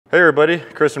Hey everybody,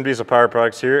 Chris from Diesel Power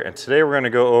Products here, and today we're going to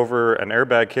go over an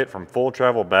airbag kit from Full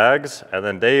Travel Bags, and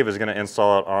then Dave is going to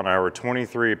install it on our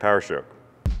 23 Power Stroke.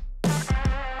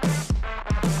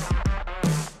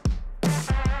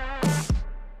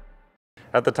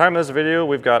 At the time of this video,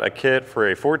 we've got a kit for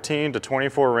a 14 to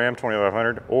 24 Ram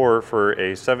 2500 or for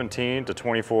a 17 to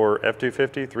 24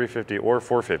 F-250, 350, or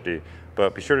 450,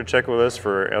 but be sure to check with us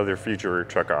for other future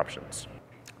truck options.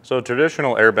 So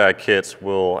traditional airbag kits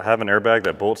will have an airbag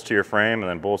that bolts to your frame and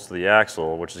then bolts to the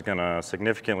axle, which is going to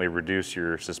significantly reduce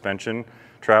your suspension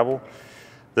travel.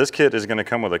 This kit is going to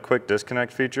come with a quick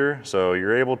disconnect feature, so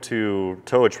you're able to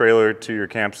tow a trailer to your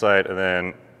campsite and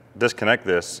then disconnect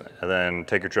this and then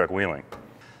take your truck wheeling.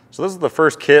 So this is the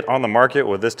first kit on the market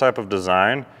with this type of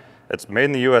design. It's made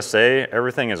in the USA.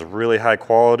 Everything is really high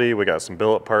quality. We got some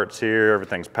billet parts here.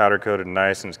 Everything's powder coated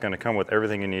nice, and it's going to come with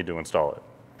everything you need to install it.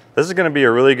 This is going to be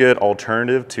a really good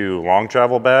alternative to long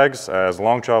travel bags, as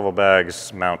long travel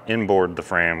bags mount inboard the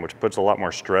frame, which puts a lot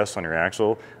more stress on your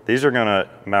axle. These are going to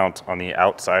mount on the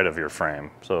outside of your frame,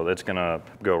 so it's going to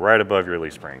go right above your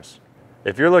leaf springs.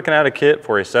 If you're looking at a kit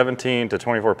for a 17 to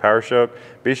 24 Power Stroke,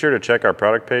 be sure to check our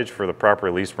product page for the proper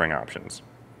leaf spring options.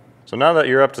 So now that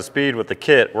you're up to speed with the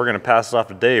kit, we're going to pass it off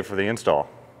to Dave for the install.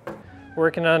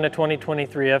 Working on a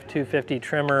 2023 F-250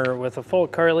 trimmer with a full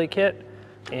Carly kit.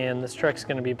 And this truck's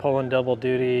going to be pulling double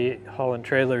duty, hauling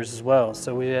trailers as well.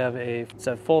 So we have it's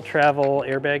a full travel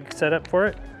airbag setup for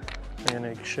it. I'm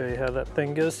going to show you how that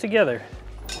thing goes together.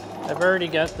 I've already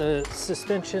got the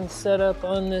suspension set up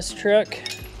on this truck.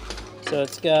 So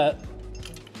it's got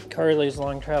Carly's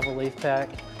long travel leaf pack,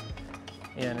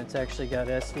 and it's actually got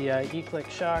SDI E-click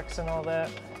shocks and all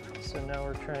that. So now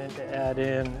we're trying to add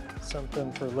in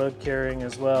something for load carrying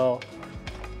as well,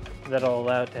 that'll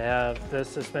allow it to have the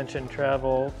suspension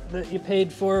travel that you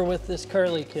paid for with this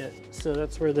Carly kit. So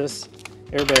that's where this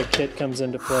airbag kit comes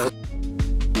into play.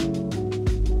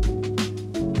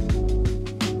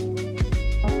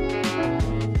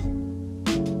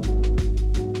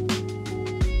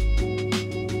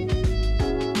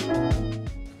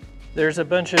 There's a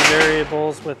bunch of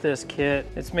variables with this kit.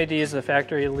 It's made to use the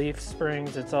factory leaf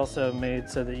springs. It's also made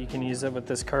so that you can use it with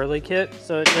this Carly kit.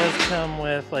 So it does come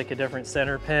with like a different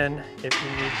center pin if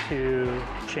you need to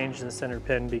change the center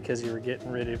pin because you were getting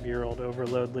rid of your old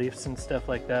overload leaves and stuff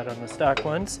like that on the stock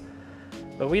ones.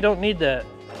 But we don't need that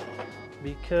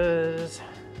because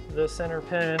the center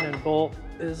pin and bolt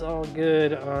is all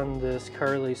good on this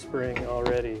Carly spring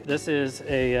already. This is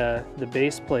the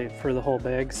base plate for the whole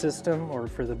bag system, or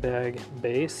for the bag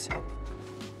base.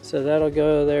 So that'll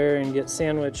go there and get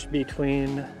sandwiched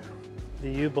between the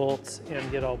U-bolts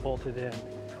and get all bolted in.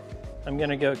 I'm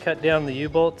gonna go cut down the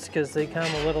U-bolts because they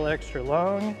come a little extra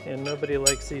long and nobody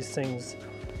likes these things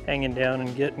hanging down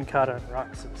and getting caught on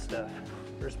rocks and stuff.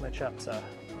 Where's my chop saw?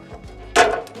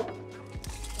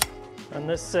 On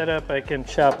this setup, I can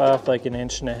chop off like 1.5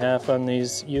 inches on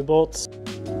these U-bolts.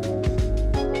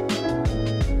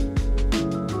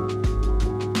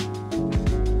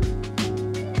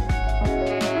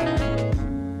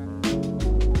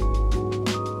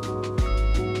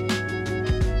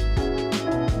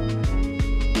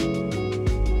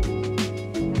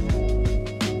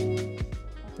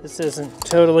 This isn't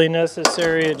totally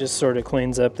necessary, it just sort of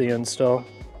cleans up the install.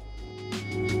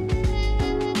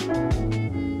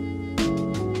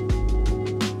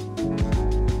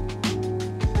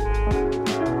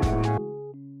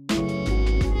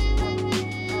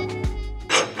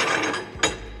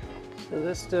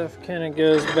 This stuff kind of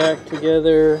goes back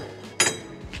together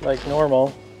like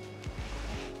normal,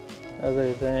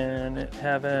 other than it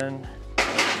having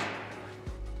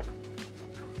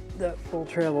that full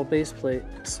travel base plate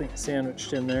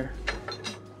sandwiched in there.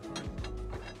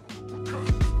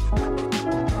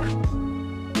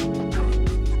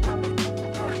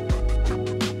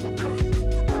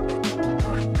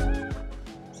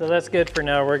 So that's good for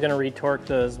now. We're going to retorque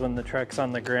those when the truck's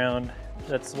on the ground.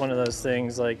 That's one of those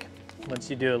things, like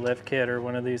once you do a lift kit or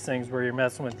one of these things where you're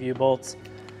messing with U-bolts,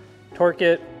 torque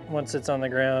it once it's on the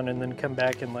ground and then come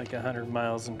back in like 100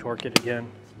 miles and torque it again.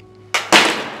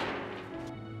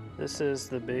 This is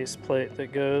the base plate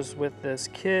that goes with this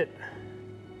kit.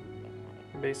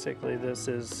 Basically this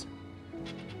is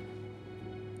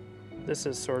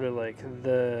sort of like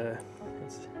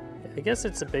I guess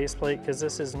it's a base plate because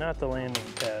this is not the landing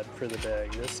pad for the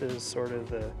bag. This is sort of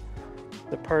the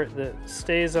part that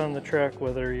stays on the truck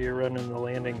whether you're running the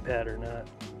landing pad or not.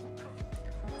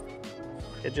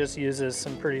 It just uses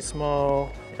some pretty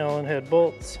small Allen head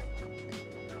bolts.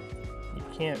 You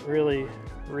can't really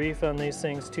reef on these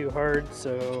things too hard,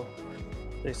 so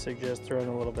they suggest throwing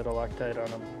a little bit of Loctite on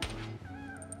them.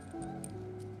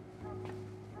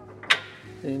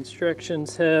 The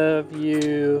instructions have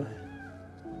you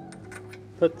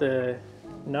put the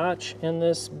notch in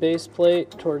this base plate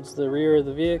towards the rear of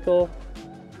the vehicle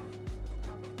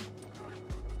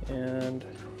and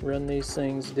run these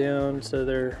things down so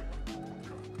they're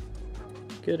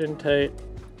good and tight.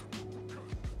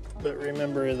 But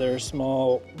remember, they're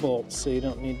small bolts, so you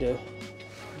don't need to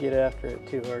get after it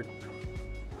too hard.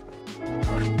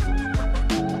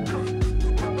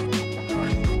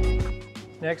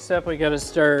 Next up, we got to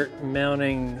start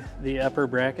mounting the upper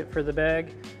bracket for the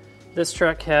bag. This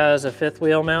truck has a fifth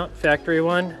wheel mount, factory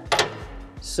one.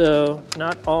 So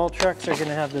not all trucks are going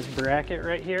to have this bracket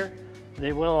right here.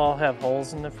 They will all have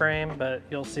holes in the frame, but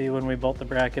you'll see when we bolt the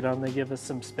bracket on, they give us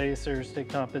some spacers to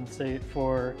compensate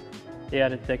for the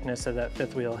added thickness of that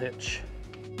fifth wheel hitch.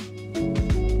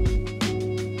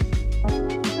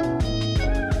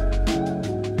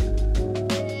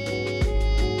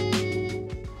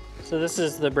 So this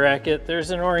is the bracket.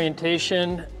 There's an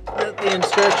orientation that the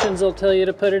instructions will tell you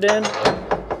to put it in.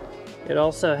 It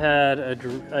also had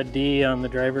a D on the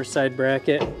driver's side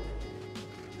bracket,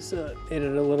 so it made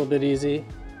it a little bit easy.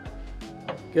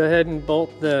 Go ahead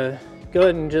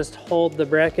and just hold the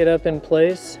bracket up in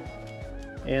place,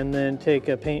 and then take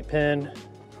a paint pen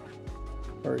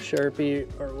or a Sharpie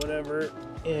or whatever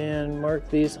and mark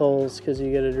these holes, because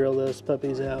you got to drill those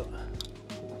puppies out.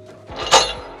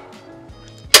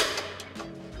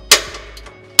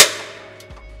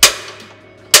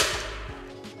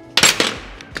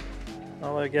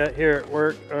 All I got here at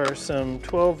work are some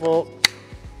 12-volt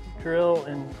drill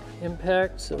and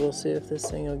impact, so we'll see if this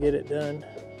thing will get it done.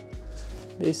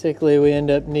 Basically, we end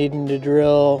up needing to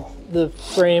drill the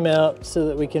frame out so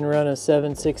that we can run a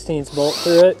 7/16 bolt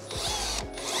through it.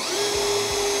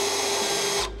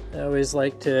 I always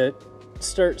like to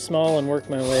start small and work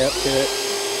my way up to it.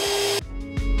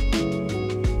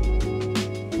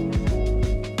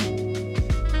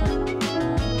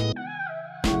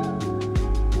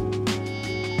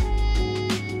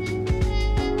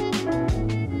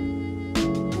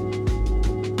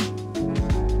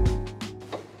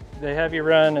 They have you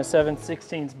run a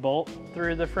 7/16 bolt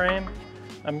through the frame.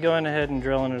 I'm going ahead and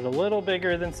drilling it a little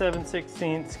bigger than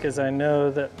 7/16 because I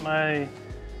know that my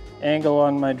angle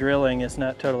on my drilling is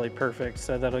not totally perfect,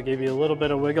 so that'll give you a little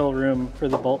bit of wiggle room for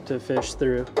the bolt to fish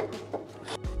through.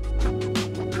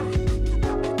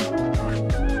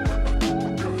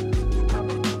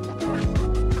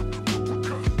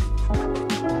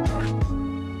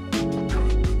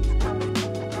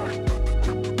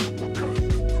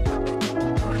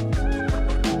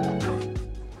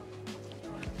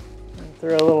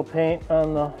 Throw a little paint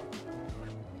on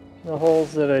the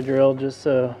holes that I drilled just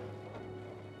so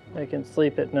I can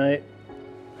sleep at night.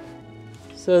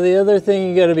 So the other thing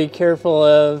you got to be careful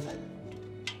of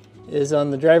is on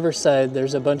the driver's side,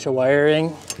 there's a bunch of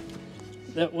wiring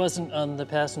that wasn't on the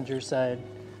passenger side.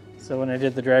 So when I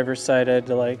did the driver's side, I had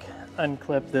to like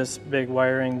unclip this big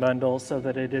wiring bundle so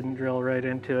that I didn't drill right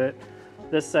into it.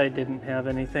 This side didn't have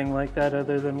anything like that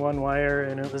other than one wire,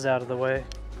 and it was out of the way.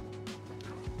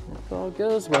 If all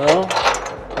goes well,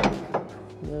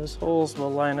 those holes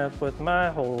will line up with my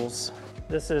holes.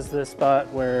 This is the spot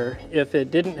where if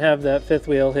it didn't have that fifth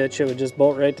wheel hitch, it would just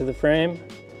bolt right to the frame.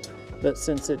 But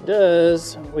since it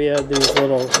does, we have these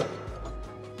little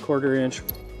 1/4 inch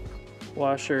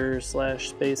washers /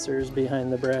 spacers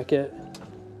behind the bracket.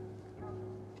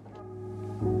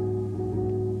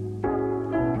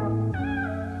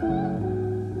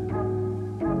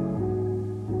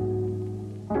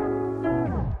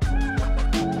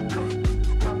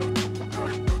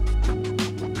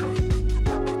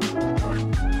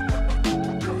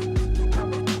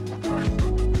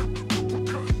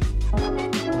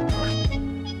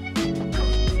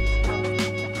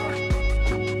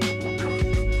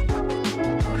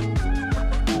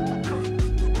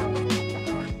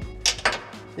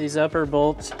 These upper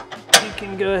bolts, you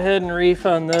can go ahead and reef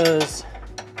on those.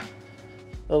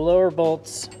 The lower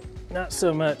bolts, not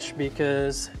so much,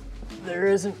 because there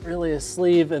isn't really a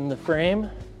sleeve in the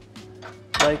frame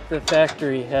like the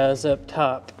factory has up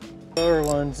top. Lower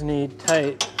ones need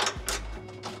tight,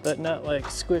 but not like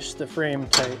squish the frame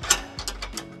tight.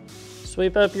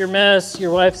 Sweep up your mess.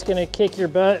 Your wife's gonna kick your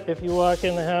butt if you walk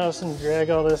in the house and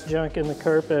drag all this junk in the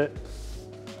carpet.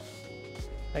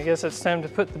 I guess it's time to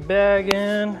put the bag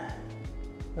in.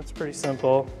 That's pretty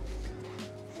simple.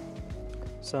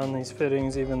 It's on these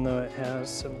fittings, even though it has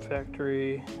some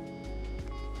factory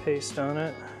paste on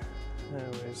it.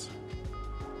 Anyways,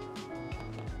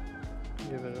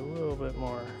 give it a little bit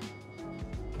more.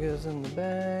 Goes in the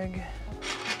bag.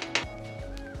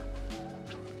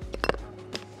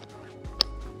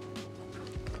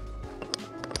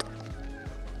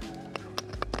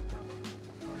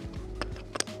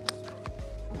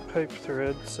 pipe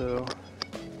thread, so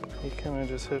you kind of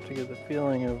just have to get the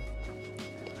feeling of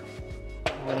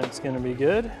when it's going to be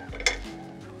good.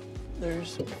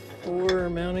 There's 4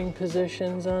 mounting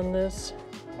positions on this,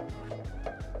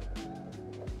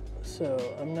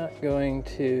 so I'm not going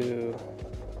to,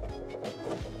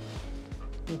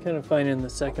 I'm kind of finding the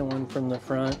second one from the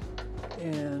front,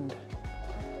 and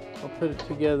I'll put it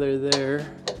together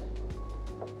there,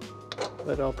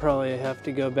 but I'll probably have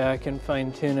to go back and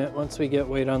fine tune it once we get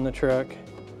weight on the truck.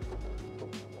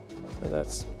 So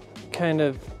that's kind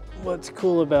of what's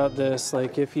cool about this.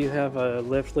 Like if you have a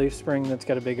lift leaf spring that's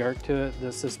got a big arc to it,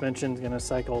 the suspension's gonna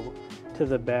cycle to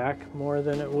the back more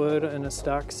than it would in a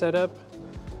stock setup.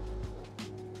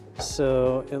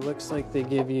 So it looks like they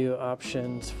give you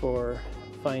options for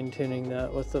fine tuning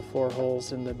that with the 4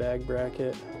 holes in the bag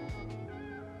bracket.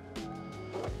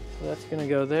 So that's gonna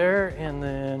go there, and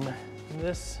then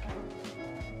this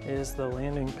is the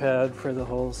landing pad for the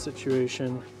whole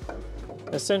situation.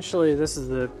 Essentially, this is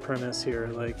the premise here.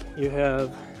 Like you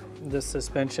have this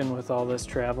suspension with all this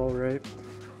travel, right?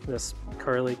 This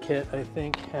Carly kit, I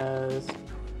think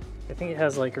it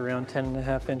has like around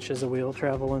 10.5 inches of wheel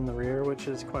travel in the rear, which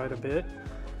is quite a bit.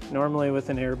 Normally with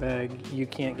an airbag, you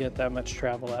can't get that much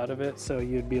travel out of it, so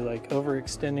you'd be like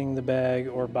overextending the bag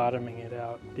or bottoming it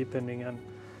out, depending on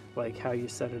like how you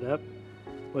set it up.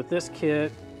 With this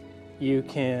kit, you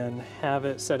can have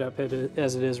it set up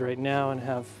as it is right now and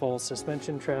have full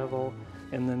suspension travel,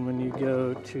 and then when you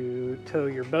go to tow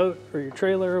your boat or your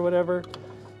trailer or whatever,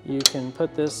 you can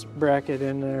put this bracket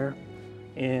in there,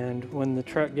 and when the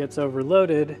truck gets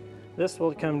overloaded, this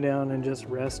will come down and just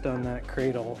rest on that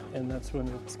cradle, and that's when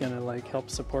it's gonna like help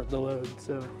support the load.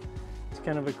 So it's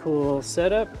kind of a cool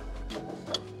setup,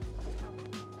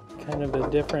 kind of a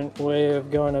different way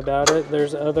of going about it.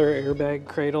 There's other airbag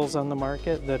cradles on the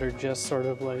market that are just sort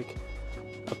of like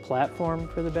a platform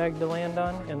for the bag to land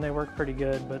on, and they work pretty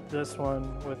good, but this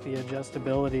one with the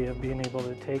adjustability of being able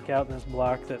to take out this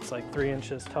block that's like 3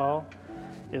 inches tall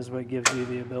is what gives you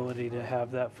the ability to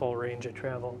have that full range of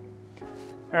travel.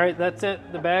 All right, that's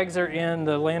it. The bags are in,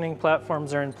 the landing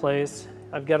platforms are in place.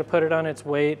 I've got to put it on its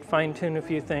weight, fine tune a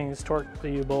few things, torque the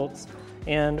U-bolts,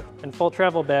 and full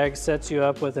travel bag sets you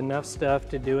up with enough stuff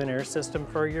to do an air system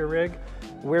for your rig.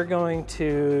 We're going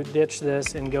to ditch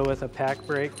this and go with a pack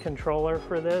brake controller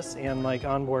for this and like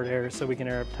onboard air so we can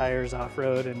air up tires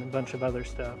off-road and a bunch of other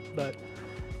stuff. But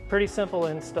pretty simple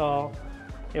install.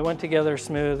 It went together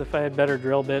smooth. If I had better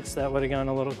drill bits, that would have gone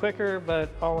a little quicker, but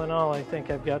all in all, I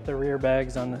think I've got the rear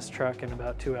bags on this truck in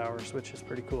about 2 hours, which is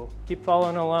pretty cool. Keep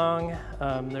following along.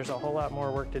 There's a whole lot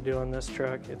more work to do on this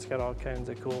truck. It's got all kinds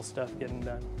of cool stuff getting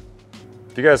done.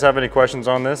 If you guys have any questions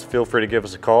on this, feel free to give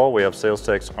us a call. We have sales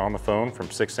techs on the phone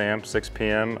from 6 a.m. to 6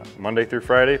 p.m. Monday through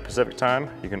Friday, Pacific time.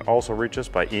 You can also reach us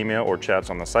by email or chats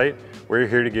on the site. We're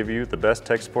here to give you the best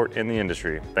tech support in the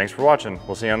industry. Thanks for watching.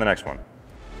 We'll see you on the next one.